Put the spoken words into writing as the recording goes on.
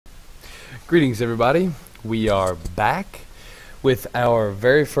Greetings everybody, we are back with our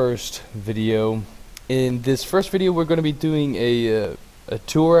very first video. In this first video we're going to be doing a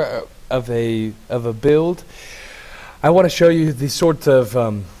tour of a build. I want to show you the sort of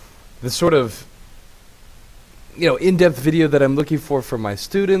in-depth video that I'm looking for my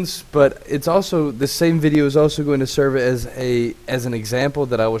students, but it's also, the same video is also going to serve as an example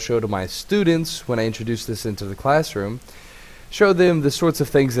that I will show to my students when I introduce this into the classroom. Show them the sorts of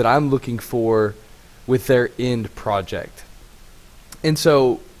things that I'm looking for with their end project. And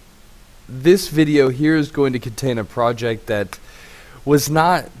so this video here is going to contain a project that this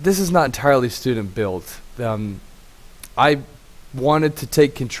is not entirely student built. I wanted to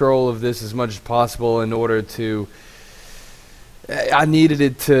take control of this as much as possible in order to, I needed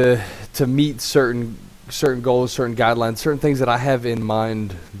it to meet certain goals, certain guidelines, certain things that I have in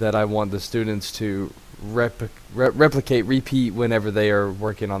mind that I want the students to replicate, repeat whenever they are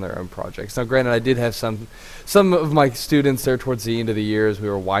working on their own projects. Now granted, I did have some of my students there towards the end of the year as we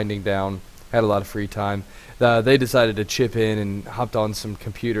were winding down, had a lot of free time. They decided to chip in and hopped on some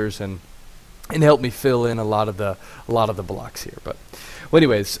computers and helped me fill in a lot of the blocks here. But well,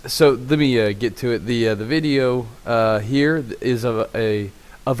 anyways, so let me get to it. The video here is of a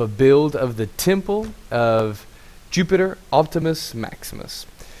build of the temple of Jupiter Optimus Maximus.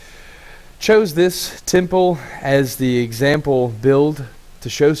 Chose this temple as the example build to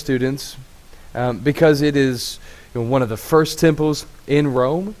show students because it is one of the first temples in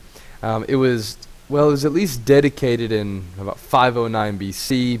Rome. It was at least dedicated in about 509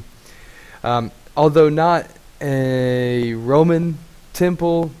 BC. Although not a Roman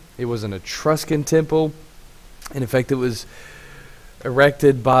temple, it was an Etruscan temple, and in fact it was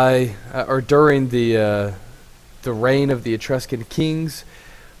erected by or during the reign of the Etruscan kings.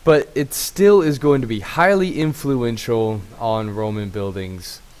 But it still is going to be highly influential on Roman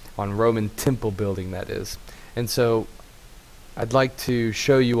buildings, on Roman temple building, that is. And so I'd like to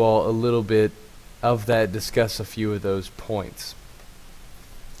show you all a little bit of that, discuss a few of those points.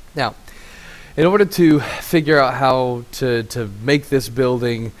 Now, in order to figure out how to make this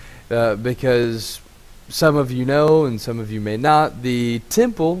building, because some of you know and some of you may not, the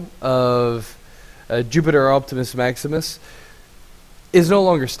temple of Jupiter Optimus Maximus is no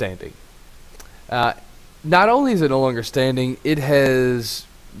longer standing. Not only is it no longer standing, it has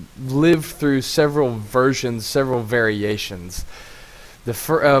lived through several versions, several variations.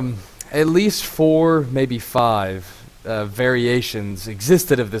 At least 4, maybe 5 variations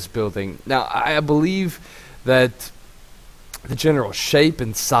existed of this building. Now, I believe that the general shape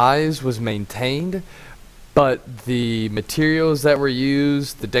and size was maintained, but the materials that were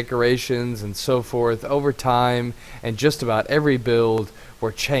used, the decorations and so forth, over time and just about every build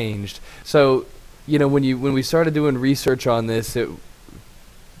were changed. So, when we started doing research on this, it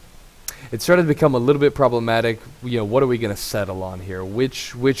started to become a little bit problematic. What are we going to settle on here?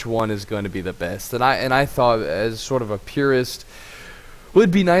 Which one is going to be the best? And I thought, as sort of a purist, it would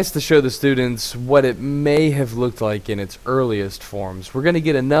be nice to show the students what it may have looked like in its earliest forms. We're going to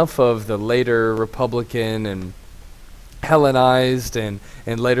get enough of the later Republican and Hellenized and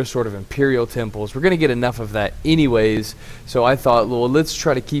later sort of imperial temples. We're going to get enough of that anyways. So I thought, well, let's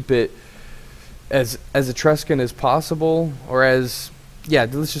try to keep it as Etruscan as possible, or let's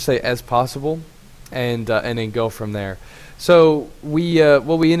just say as possible, and then go from there. So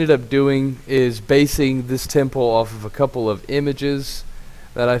what we ended up doing is basing this temple off of a couple of images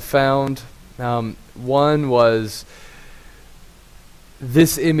that I found. One was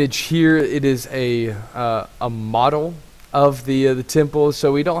this image here. It is a model of the temple,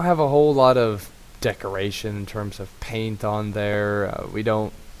 so we don't have a whole lot of decoration in terms of paint on there. We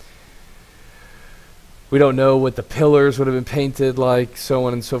don't know what the pillars would have been painted like, so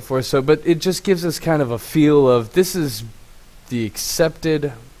on and so forth. So, but it just gives us kind of a feel of this is the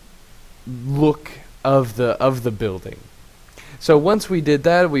accepted look of the building. So once we did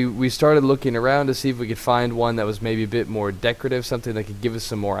that, we started looking around to see if we could find one that was maybe a bit more decorative, something that could give us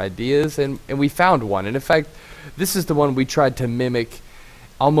some more ideas, and we found one. And in fact, this is the one we tried to mimic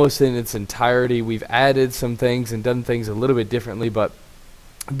almost in its entirety. We've added some things and done things a little bit differently, but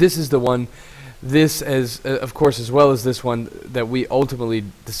this is the one, of course, as well as this one that we ultimately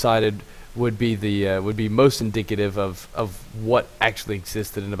decided would be most indicative of what actually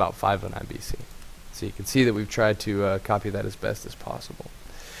existed in about 509 BC. So you can see that we've tried to copy that as best as possible.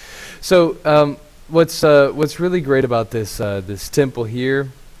 So what's really great about this temple here,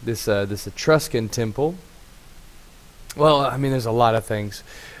 this Etruscan temple? Well, I mean, there's a lot of things,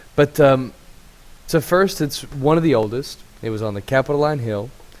 but so first, it's one of the oldest. It was on the Capitolinus hill.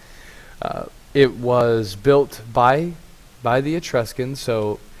 It was built by the Etruscans,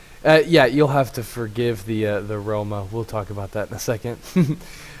 so Yeah, you'll have to forgive the Roma. We'll talk about that in a second.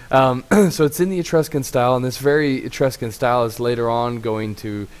 So it's in the Etruscan style, and this very Etruscan style is later on going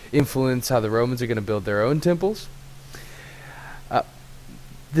to influence how the Romans are going to build their own temples.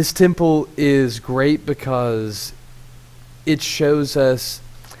 This temple is great because it shows us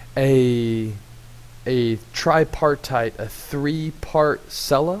a tripartite, a three-part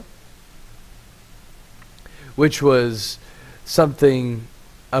cella, which was something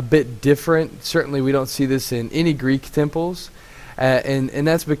a bit different. Certainly we don't see this in any Greek temples, and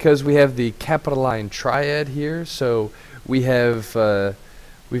that's because we have the Capitoline triad here. So we have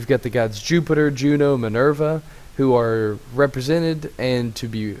we've got the gods Jupiter, Juno, Minerva, who are represented and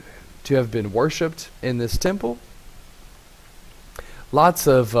to have been worshipped in this temple. Lots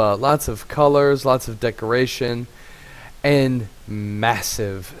of colors, lots of decoration, and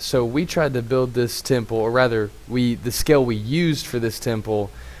massive. So we tried to build this temple, or rather, the scale we used for this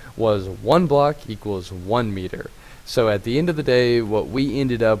temple was 1 block equals 1 meter. So at the end of the day, what we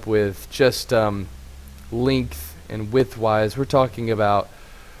ended up with, just length and width wise, we're talking about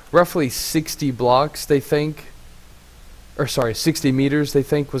roughly 60 blocks, they think, or sorry, 60 meters, they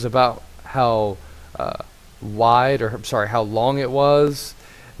think, was about how wide, or I'm sorry, how long it was.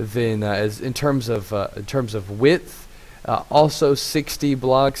 Then as in terms of width, also 60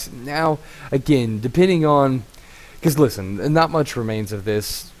 blocks. Now again, depending on, because listen, not much remains of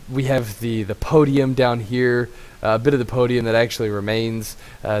this. We have the podium down here, a bit of the podium that actually remains.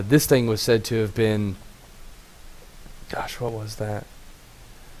 This thing was said to have been, gosh, what was that?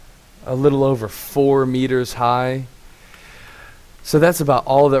 A little over 4 meters high. So that's about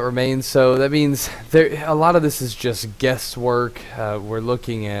all that remains. So that means a lot of this is just guesswork. We're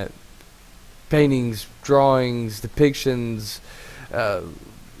looking at paintings, drawings, depictions,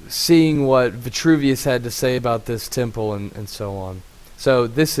 seeing what Vitruvius had to say about this temple, and so on. So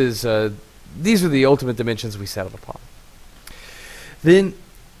this is these are the ultimate dimensions we settled upon. Then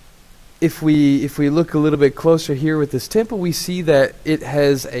if we look a little bit closer here with this temple, we see that it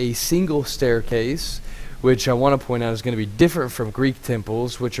has a single staircase, which I want to point out is going to be different from Greek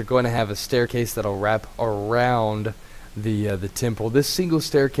temples, which are going to have a staircase that'll wrap around the temple. This single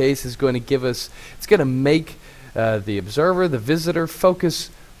staircase is going to give us, it's going to make the observer, the visitor,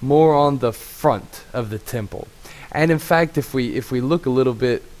 focus more on the front of the temple. And in fact, if we look a little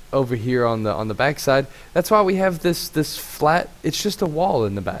bit over here on the back side, that's why we have this flat, it's just a wall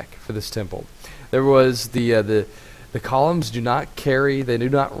in the back for this temple. There was the columns do not carry, they do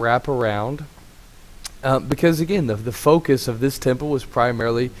not wrap around. Because again, the focus of this temple was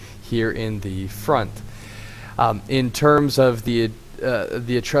primarily here in the front. In terms of the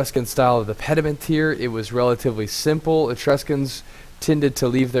Etruscan style of the pediment here, it was relatively simple. Etruscans tended to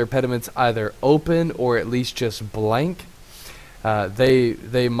leave their pediments either open or at least just blank.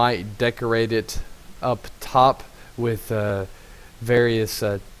 They might decorate it up top with various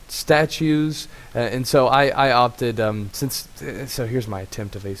statues, and so I opted so here's my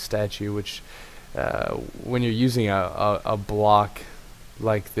attempt of a statue, which when you're using a block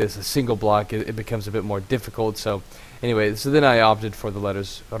like this, a single block, it becomes a bit more difficult. So anyway, so then I opted for the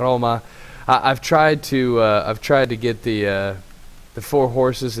letters Roma. I've tried to get the 4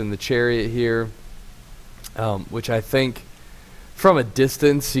 horses in the chariot here, which I think from a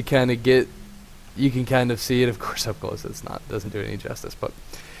distance you can kind of see it. Of course, up close doesn't do it any justice. But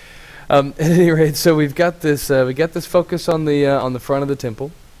at any rate, so we got this focus on the front of the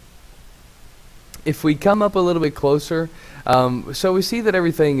temple. If we come up a little bit closer, so we see that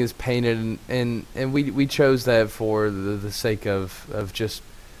everything is painted, and we chose that for the sake of just,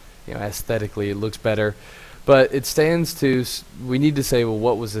 aesthetically it looks better. But it stands to, we need to say, well,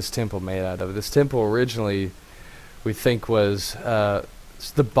 what was this temple made out of? This temple originally, we think, was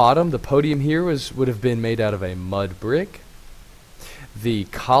the bottom, the podium here would have been made out of a mud brick. The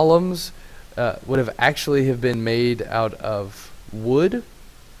columns would have actually have been made out of wood.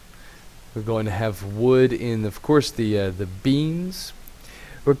 We're going to have wood in, of course, the beams.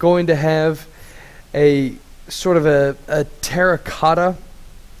 We're going to have a sort of a terracotta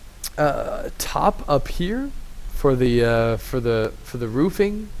top up here for the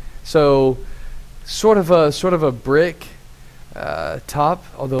roofing. So sort of a brick top,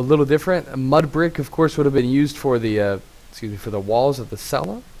 although a little different. A mud brick, of course, would have been used for the for the walls of the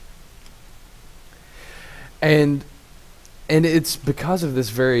cella. And it's because of these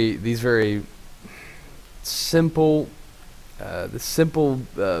very simple,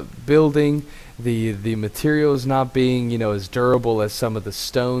 building, the materials not being as durable as some of the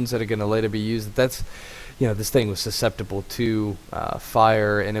stones that are going to later be used. That's this thing was susceptible to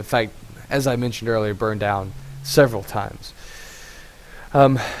fire, and in fact, as I mentioned earlier, burned down several times.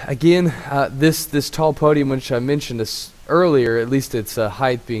 Again, this tall podium, which I mentioned this earlier, at least its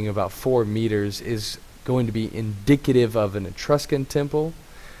height being about 4 meters, is going to be indicative of an Etruscan temple,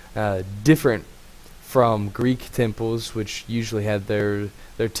 different from Greek temples, which usually had their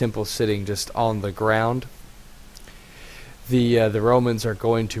temple sitting just on the ground. The Romans are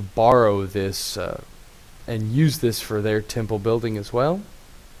going to borrow this and use this for their temple building as well.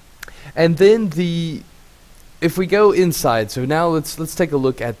 And then if we go inside, so now let's take a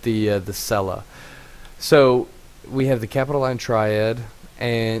look at the cella. So we have the Capitoline Triad,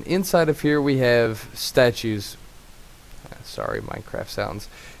 and inside of here we have statues. Sorry, Minecraft sounds.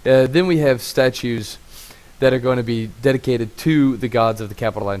 Then we have statues that are going to be dedicated to the gods of the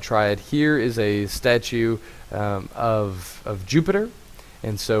Capitoline Triad. Here is a statue of Jupiter,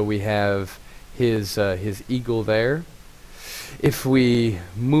 and so we have his eagle there. If we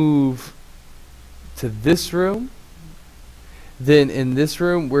move to this room, then in this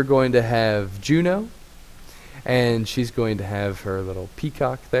room we're going to have Juno, and she's going to have her little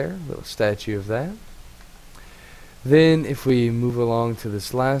peacock there, little statue of that. Then if we move along to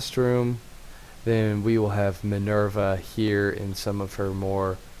this last room, then we will have Minerva here in some of her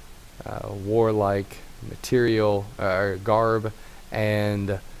more warlike material garb,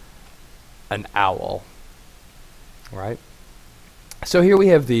 and an owl. Right. So here we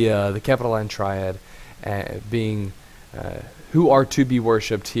have the Capitoline Triad being who are to be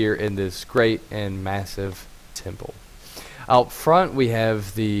worshipped here in this great and massive temple. Out front we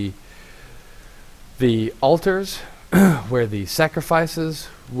have the altars where the sacrifices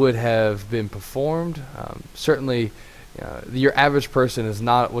would have been performed. Certainly, your average person was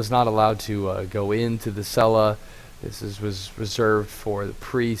not allowed to go into the cella. This was reserved for the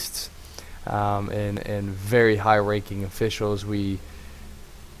priests and very high-ranking officials.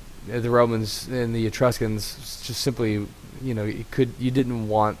 The Romans and the Etruscans just simply, you didn't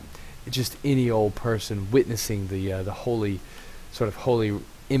want just any old person witnessing the holy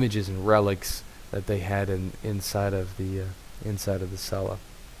images and relics that they had inside of the cella.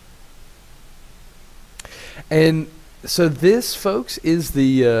 And so this, folks, is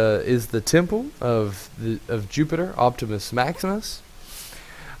the temple of Jupiter, Optimus Maximus.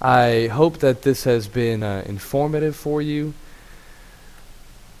 I hope that this has been informative for you.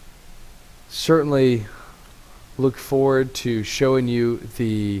 Certainly look forward to showing you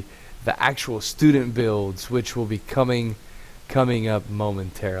the actual student builds, which will be coming up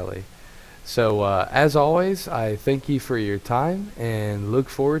momentarily. So as always, I thank you for your time and look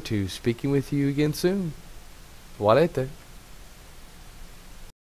forward to speaking with you again soon. Valete.